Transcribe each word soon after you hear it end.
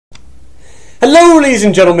Hello, ladies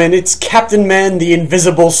and gentlemen, it's Captain Man the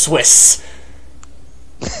Invisible Swiss.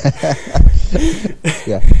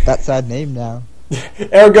 Yeah, that's our name now.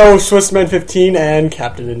 Ergo, Swissman 15 and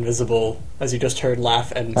Captain Invisible, as you just heard,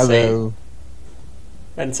 laugh and Hello.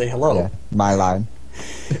 say hello. Yeah, my line.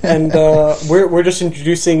 And we're just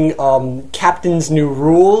introducing Captain's new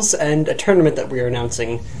rules and a tournament that we are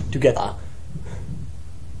announcing together.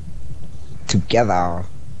 Together.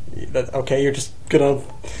 Okay, you're just gonna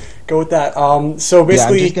go with that. So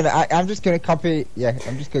basically, I'm just gonna copy. Yeah,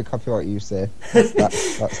 I'm just gonna copy what you say.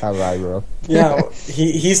 That's how I roll. Yeah,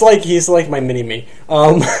 he's like my mini-me.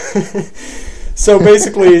 So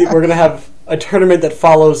basically, we're gonna have a tournament that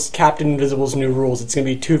follows Captain Invisible's new rules. It's gonna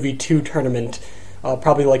be a 2v2 tournament,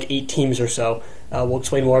 probably like 8 teams or so. We'll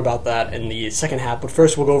explain more about that in the second half. But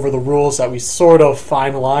first, we'll go over the rules that we sort of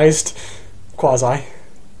finalized, quasi.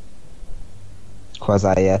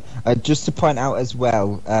 Yeah. Just to point out as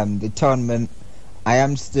well, the tournament, I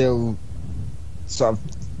am still sort of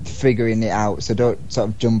figuring it out, so don't sort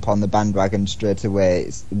of jump on the bandwagon straight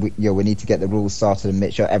away. We need to get the rules sorted and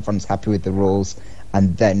make sure everyone's happy with the rules,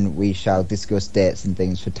 and then we shall discuss dates and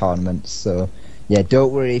things for tournaments. So yeah,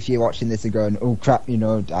 don't worry if you're watching this and going, oh crap,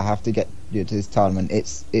 I have to get to this tournament.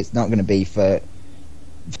 It's not going to be for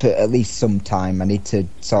at least some time. I need to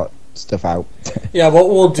sort stuff out. Yeah, what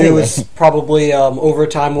we'll do is probably over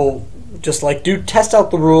time we'll just test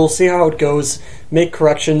out the rules, see how it goes, make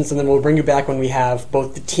corrections, and then we'll bring you back when we have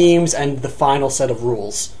both the teams and the final set of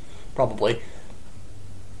rules, probably.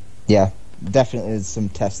 Yeah, definitely there's some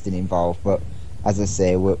testing involved, but as I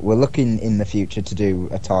say, we're looking in the future to do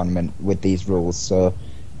a tournament with these rules, so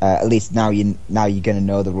at least now you're going to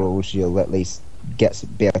know the rules, you'll at least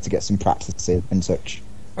be able to get some practice and such.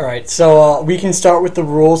 Alright, so we can start with the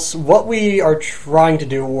rules. What we are trying to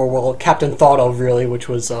do, or well, Captain thought of really, which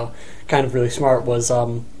was kind of really smart, was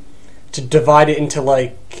to divide it into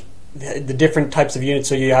the different types of units,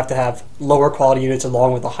 so you have to have lower quality units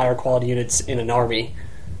along with the higher quality units in an army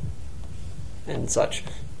and such.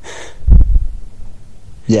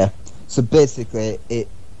 Yeah, so basically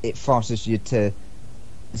it forces you to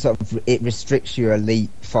it restricts your elite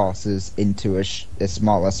forces into a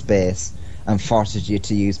smaller space, and forces you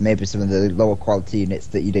to use maybe some of the lower quality units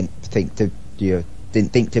that you didn't think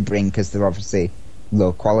to bring because they're obviously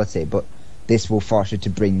low quality. But this will force you to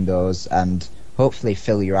bring those and hopefully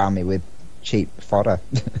fill your army with cheap fodder.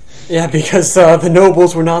 Yeah, because the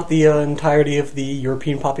nobles were not the entirety of the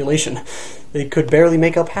European population. They could barely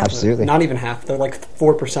make up half. Absolutely. Not even half. They're like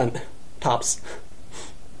 4% tops.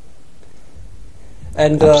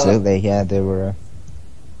 And absolutely, yeah, they were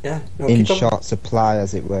in short supply,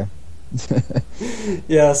 as it were.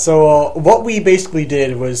 Yeah, so what we basically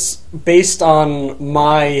did was, based on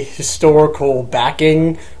my historical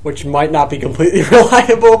backing, which might not be completely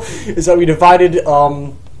reliable, is that we divided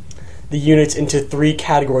the units into 3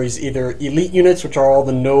 categories: either elite units, which are all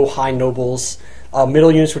the high nobles,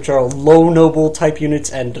 middle units, which are low noble type units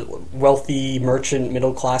and wealthy merchant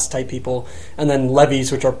middle class type people, and then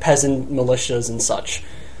levies, which are peasant militias and such.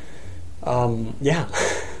 Yeah.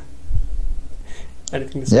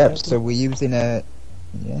 Anything to say? Yeah, so we're using we're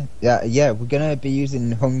gonna be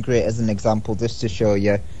using Hungary as an example just to show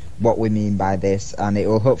you what we mean by this, and it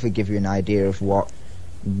will hopefully give you an idea of what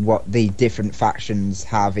the different factions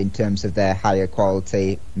have in terms of their higher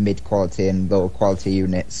quality, mid quality, and lower quality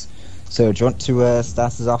units. So do you want to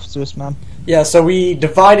start us off, Swiss man? Yeah, so we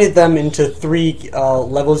divided them into 3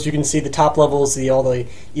 levels. You can see the top levels, all the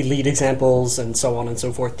elite examples, and so on and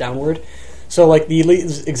so forth downward. So the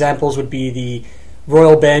elite examples would be the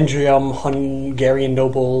Royal Bandrium, Hungarian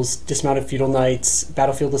nobles, dismounted feudal knights,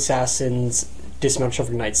 battlefield assassins, dismounted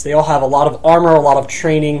chivalry knights. They all have a lot of armor, a lot of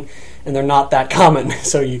training, and they're not that common.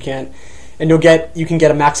 So you can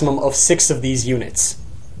get a maximum of 6 of these units.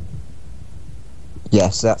 Yeah,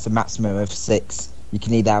 so that's a maximum of 6. You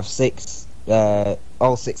can either have 6,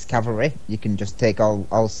 all 6 cavalry. You can just take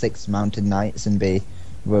all 6 mounted knights and be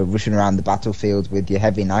rushing around the battlefield with your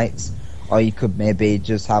heavy knights, or you could maybe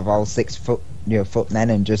just have all 6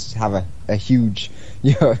 footmen and just have a huge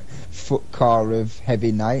foot core of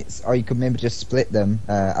heavy knights, or you could maybe just split them.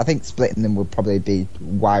 I think splitting them would probably be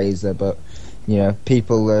wiser, but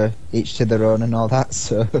people each to their own and all that.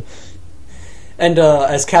 So. And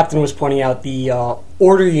as Captain was pointing out, the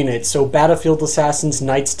order units, so battlefield assassins,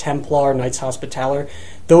 Knights Templar, Knights Hospitaller,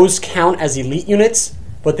 those count as elite units,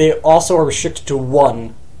 but they also are restricted to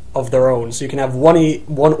 1 of their own. So you can have one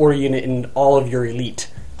order unit in all of your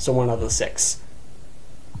elite, so 1 out of the 6.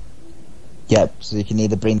 Yep, so you can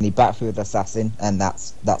either bring the battlefield assassin, and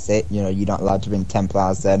that's it. You're not allowed to bring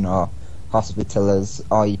Templars then, or Hospitallers,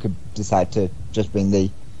 or you could decide to just bring the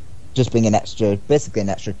just being basically an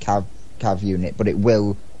extra cav unit, but it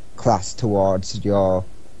will class towards your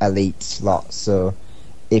elite slot. So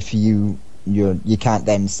if you can't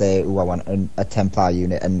then say, "Oh, I want a Templar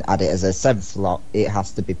unit," and add it as a 7th slot. It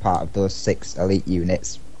has to be part of those 6 elite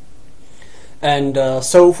units. And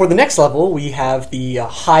so for the next level, we have the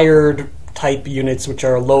hired type units, which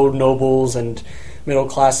are low nobles and middle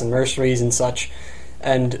class and mercenaries and such.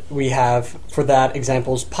 And we have, for that,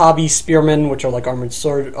 examples Pavi spearmen, which are like armored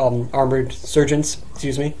sergeants.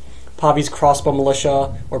 Excuse me. Pavi's crossbow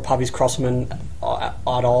militia, or Pavi's crossbowmen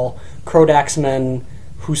at all. Krodax men,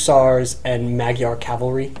 hussars, and Magyar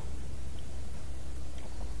cavalry.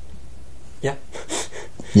 Yeah.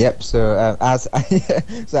 Yep. So as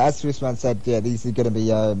Swissman said, yeah, these are going to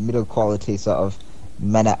be middle quality sort of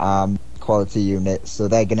men at arms quality units. So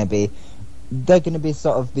they're going to be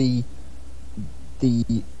sort of the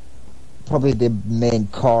probably the main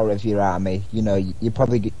core of your army. You know, you're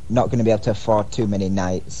probably not going to be able to afford too many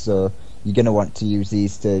knights, so you're going to want to use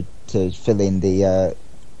these to fill in the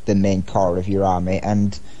main core of your army.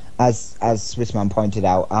 And as Swissman pointed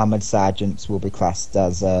out, armored sergeants will be classed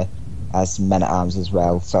as men at arms as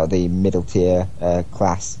well, sort of the middle tier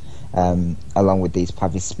class, along with these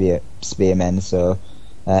Pavi spearmen. So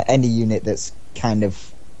any unit that's kind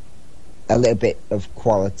of a little bit of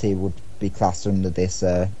quality would be classed under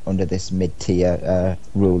this mid-tier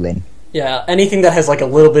ruling. Yeah, anything that has like a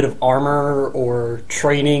little bit of armor or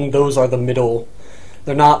training, those are the middle.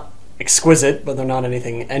 They're not exquisite, but they're not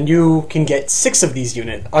anything. And you can get 10 of these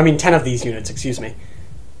units, excuse me.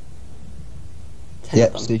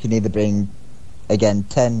 Yep, so you can either bring, again,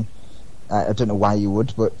 10, I don't know why you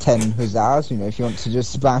would, but 10 hussars. You know, if you want to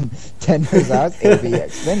just spam 10 hussars, it'll be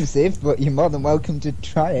expensive, but you're more than welcome to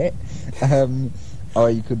try it. Or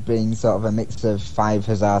you could bring sort of a mix of 5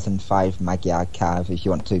 hussars and 5 Magyar cav if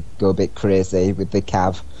you want to go a bit crazy with the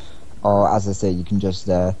cav. Or, as I say, you can just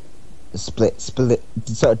split,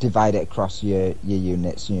 sort of divide it across your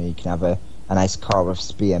units. You know, you can have a nice core of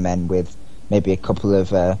spearmen with maybe a couple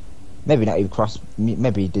of maybe not even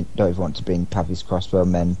maybe you don't even want to bring Pavi's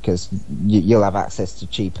crossbowmen, because you'll have access to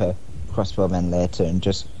cheaper crossbowmen later, and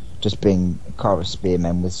just bring a core of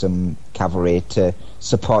spearmen with some cavalry to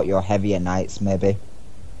support your heavier knights, maybe.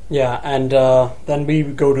 Yeah, and then we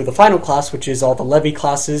go to the final class, which is all the levy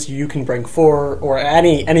classes. You can bring 4, or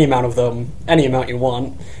any amount of them, any amount you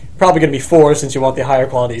want. Probably going to be 4 since you want the higher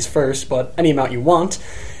qualities first, but any amount you want.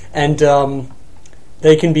 And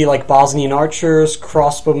they can be like Bosnian archers,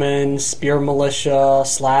 crossbowmen, spear militia,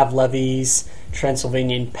 Slav levies,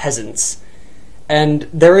 Transylvanian peasants. And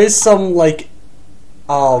there is some like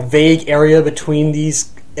vague area between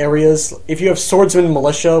these areas. If you have swordsman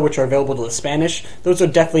militia, which are available to the Spanish, those are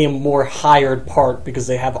definitely a more hired part because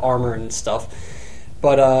they have armor and stuff.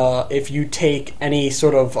 But if you take any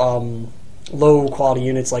sort of low quality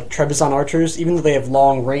units like Trebizond archers, even though they have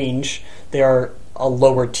long range, they are a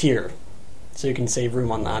lower tier. So you can save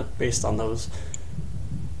room on that based on those.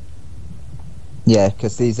 Yeah,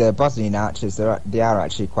 because these Bosnian archers, they are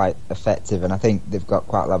actually quite effective, and I think they've got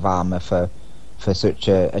quite a lot of armour for such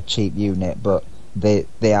a cheap unit, but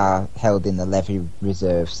they are held in the levy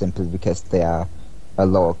reserve simply because they are a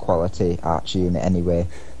lower quality archer unit anyway,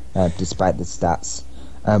 despite the stats.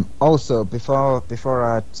 Also, before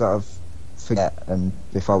I sort of forget, and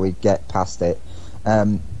before we get past it,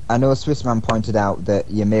 I know Swissman pointed out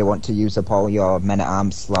that you may want to use up all your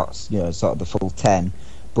men-at-arms slots, you know, sort of the full 10,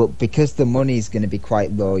 but because the money is going to be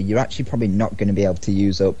quite low, you're actually probably not going to be able to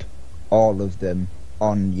use up all of them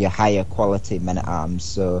on your higher quality men-at-arms.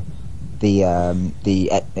 So the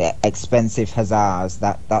expensive hussars,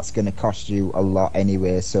 that's going to cost you a lot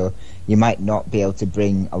anyway, so you might not be able to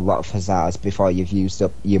bring a lot of hussars before you've used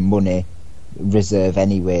up your money reserve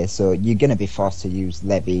anyway, so you're going to be forced to use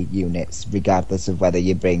levy units regardless of whether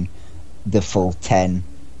you bring the full 10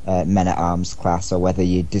 men-at-arms class or whether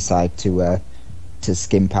you decide to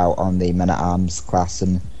skimp out on the men-at-arms class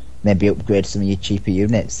and maybe upgrade some of your cheaper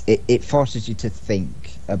units. It forces you to think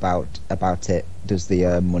about it, does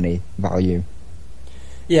the money value.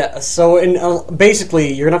 Yeah, so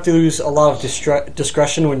basically you're going to have to use a lot of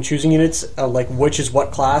discretion when choosing units, like which is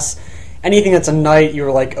what class. Anything that's a knight,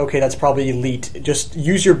 you're like, okay, that's probably elite. Just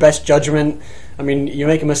use your best judgment. I mean, you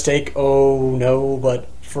make a mistake, oh no, but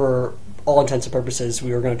for all intents and purposes,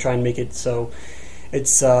 we were going to try and make it so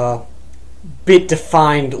it's bit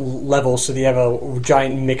defined level, so that you have a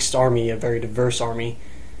giant mixed army, a very diverse army,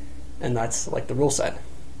 and that's like the rule set.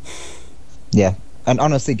 Yeah, and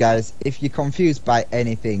honestly, guys, if you're confused by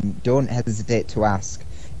anything, don't hesitate to ask.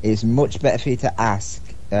 It's much better for you to ask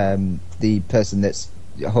the person that's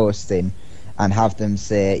hosting and have them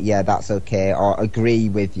say, yeah, that's okay, or agree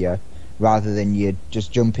with you, rather than you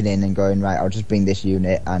just jumping in and going, right, I'll just bring this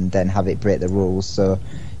unit and then have it break the rules. So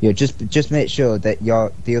just make sure that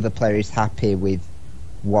the other player is happy with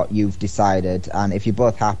what you've decided, and if you're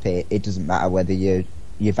both happy, it doesn't matter whether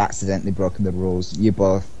you've accidentally broken the rules.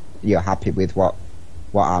 You're happy with what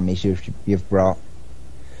armies you've brought.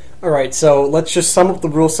 Alright, so let's just sum up the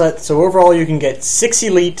rule set. So overall you can get 6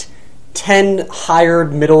 elite, 10 higher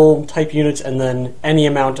middle type units, and then any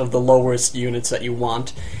amount of the lowest units that you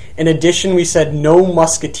want. In addition, we said no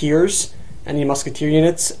musketeers, any musketeer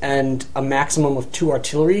units, and a maximum of 2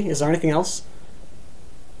 artillery. Is there anything else?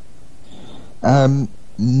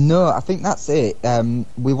 No, I think that's it.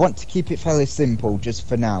 We want to keep it fairly simple just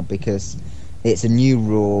for now because it's a new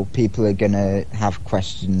rule. People are going to have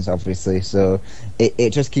questions, obviously, so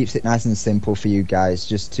it just keeps it nice and simple for you guys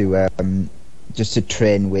just to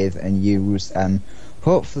train with and use, and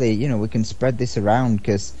hopefully, we can spread this around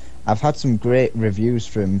because I've had some great reviews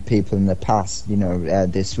from people in the past.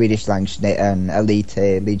 The Swedish Langschnitt and Elite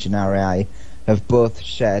Legionary have both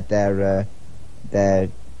shared their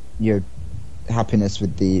happiness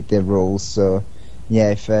with the rules. So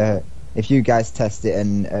yeah, if you guys test it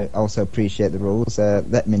and also appreciate the rules,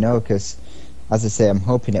 let me know, because as I say, I'm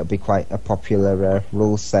hoping it'll be quite a popular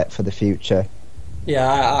rule set for the future.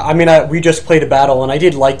 Yeah, I mean, we just played a battle, and I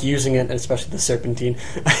did like using it, especially the Serpentine.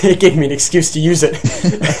 It gave me an excuse to use it.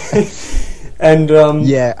 And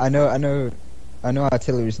yeah, I know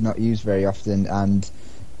artillery is not used very often, and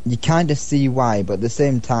you kind of see why, but at the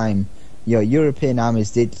same time, European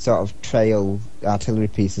armies did sort of trail artillery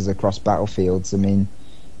pieces across battlefields. I mean,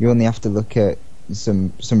 you only have to look at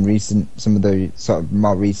some of the sort of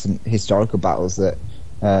more recent historical battles that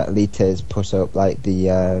Elite has put up, like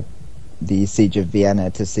the Siege of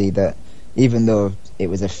Vienna, to see that even though it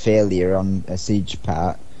was a failure on a siege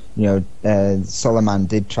part, Soliman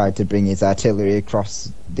did try to bring his artillery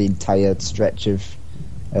across the entire stretch of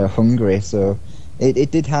Hungary. So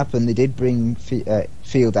it did happen. They did bring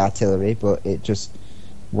field artillery, but it just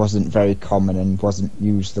wasn't very common and wasn't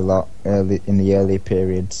used a lot in the early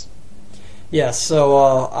periods. Yeah,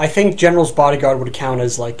 so I think General's Bodyguard would count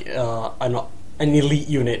as like an elite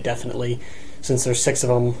unit, definitely. Since there's 6 of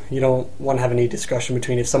them, you don't want to have any discussion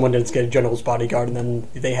between if someone does get a General's Bodyguard and then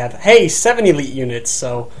they have, hey, 7 elite units.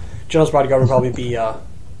 So General's Bodyguard would probably be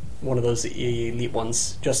one of those elite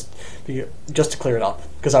ones, just to clear it up,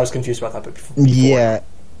 because I was confused about that before.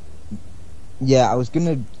 Yeah, I was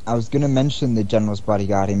gonna mention the General's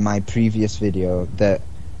Bodyguard in my previous video, that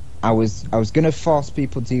I was gonna force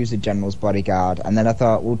people to use a General's Bodyguard, and then I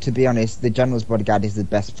thought, well, to be honest, the General's Bodyguard is the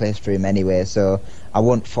best place for him anyway, so I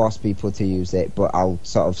won't force people to use it, but I'll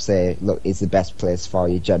sort of say, look, it's the best place for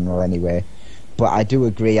your General anyway. But I do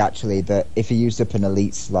agree, actually, that if he used up an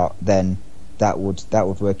elite slot, then that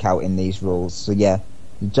would work out in these rules. So yeah,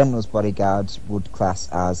 the General's Bodyguard would class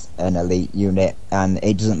as an elite unit, and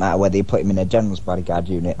it doesn't matter whether you put him in a General's Bodyguard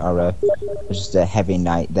unit or just a heavy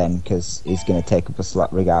knight then, because he's going to take up a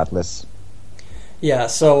slot regardless. Yeah,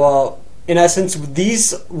 so in essence,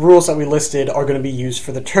 these rules that we listed are going to be used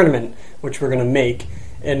for the tournament, which we're going to make,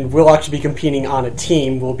 and we'll actually be competing on a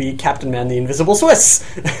team. We'll be Captain Man the Invisible Swiss.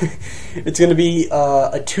 It's going to be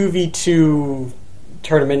a 2v2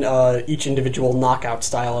 tournament, each individual knockout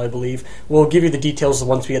style, I believe. We'll give you the details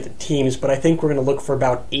once we get the teams, but I think we're going to look for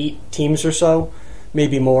about 8 teams or so,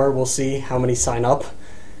 maybe more. We'll see how many sign up.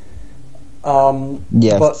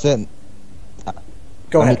 Yeah,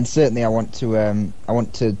 go ahead. mean, certainly, I want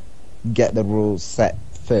to get the rules set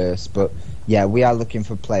first, but yeah, we are looking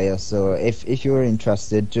for players. So if you're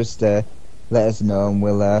interested, just let us know, and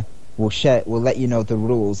we'll let you know the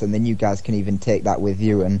rules, and then you guys can even take that with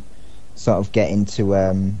you and sort of get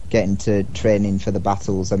into training for the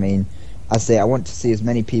battles. I mean, I say I want to see as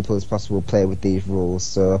many people as possible play with these rules.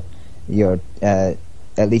 So at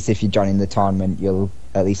least if you're joining the tournament, you'll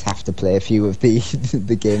at least have to play a few of the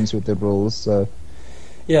the games with the rules. So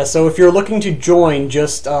yeah, so if you're looking to join,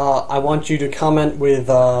 just I want you to comment with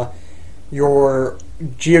your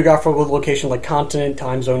geographical location, like continent,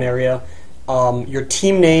 time zone area, your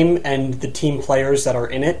team name, and the team players that are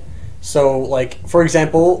in it. So, like, for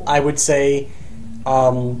example, I would say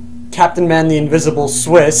Captain Man the Invisible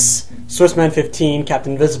Swiss, Swissman 15,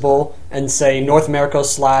 Captain Invisible, and say North America /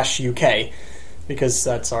 UK, because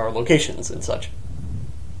that's our locations and such.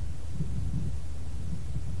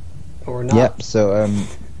 Or not. Yep, so,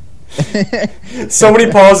 so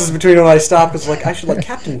many pauses between when I stop, because, like, I should let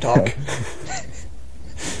Captain talk.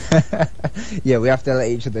 Yeah, we have to let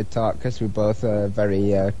each other talk, because we're both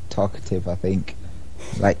very talkative, I think.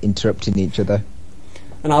 Like, interrupting each other.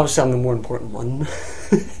 And obviously I'm the more important one.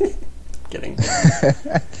 Kidding.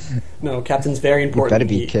 No, Captain's very important. You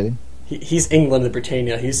better be kidding. He's England and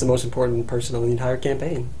Britannia. He's the most important person on the entire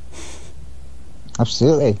campaign.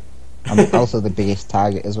 Absolutely. I'm also the biggest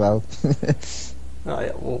target as well.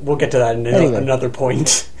 Yeah, we'll get to that in Anyway. another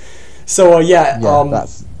point. So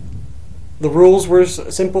That's the rules were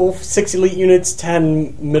simple: 6 elite units,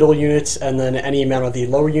 10 middle units, and then any amount of the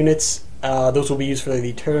lower units. Those will be used for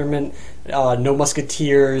the tournament. No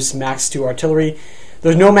musketeers, max 2 artillery.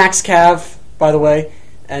 There's no max cav, by the way.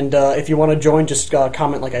 And if you want to join, just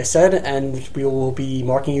comment like I said, and we will be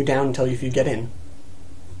marking you down until if you get in.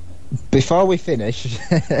 Before we finish,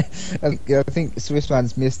 I think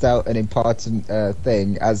Swissman's missed out an important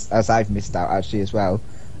thing, as I've missed out actually as well.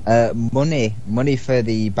 Money for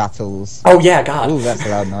the battles. Oh yeah, God. Oh, that's a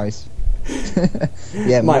loud noise.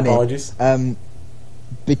 Yeah, My money. apologies.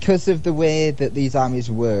 Because of the way that these armies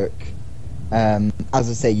work, as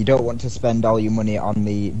I say, you don't want to spend all your money on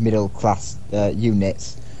the middle class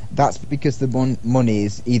units. That's because the money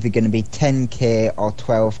is either going to be 10k or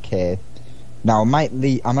 12k. Now I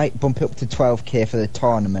might bump it up to 12k for the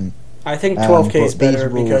tournament. I think 12k is but better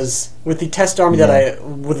these rules- because with the test army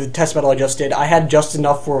with the test battle I just did, I had just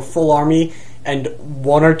enough for a full army and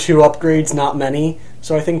 1 or 2 upgrades, not many.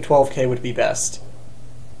 So I think 12k would be best.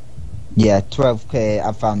 Yeah, 12k.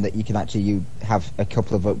 I've found that you can actually have a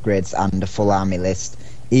couple of upgrades and a full army list.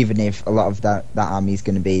 Even if a lot of that army is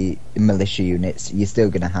going to be militia units, you're still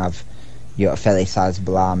going to have a fairly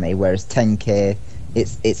sizable army. Whereas 10k,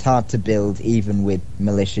 it's hard to build even with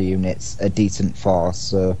militia units a decent force.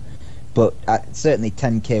 So, but certainly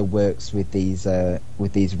 10k works with these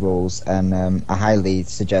rules, and I highly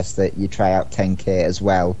suggest that you try out 10k as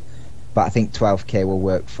well. But I think 12k will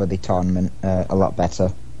work for the tournament a lot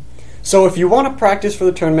better. So if you want to practice for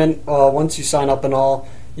the tournament, once you sign up and all,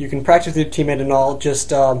 you can practice with your teammate and all.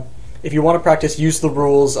 Just if you want to practice, use the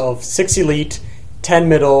rules of 6 elite, 10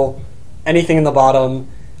 middle, anything in the bottom,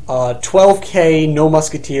 12k, no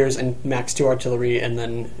musketeers, and max 2 artillery, and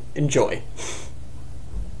then enjoy.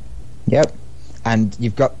 Yep, and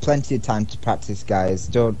you've got plenty of time to practice, guys.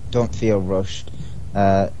 Don't feel rushed.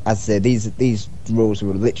 As I say, these rules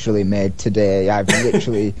were literally made today. I've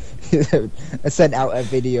literally I sent out a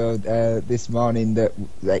video this morning that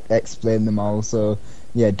explained them all. So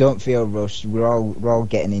yeah, don't feel rushed. We're all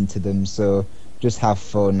getting into them. So just have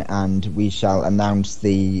fun, and we shall announce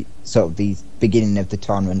the beginning of the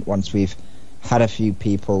tournament once we've had a few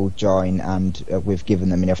people join and we've given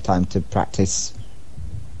them enough time to practice.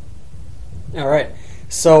 All right.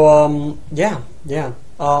 So yeah.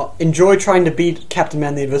 Enjoy trying to beat Captain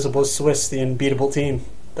Man the Invisible Swiss, the unbeatable team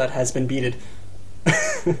that has been beaten.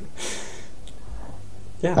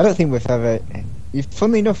 Yeah. I don't think we've ever.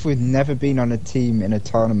 Funnily enough, we've never been on a team in a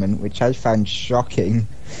tournament, which I find shocking.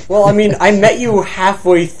 Well, I mean, I met you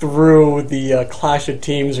halfway through the Clash of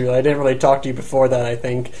Teams. Really, I didn't really talk to you before that, I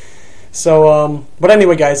think. So, but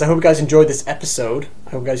anyway, guys, I hope you guys enjoyed this episode.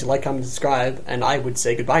 I hope you guys like, comment, subscribe, and I would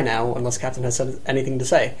say goodbye now, unless Captain has said anything to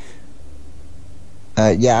say.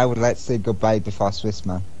 Yeah, I would like to say goodbye before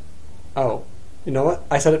Swissman. Oh, you know what?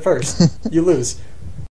 I said it first. You lose.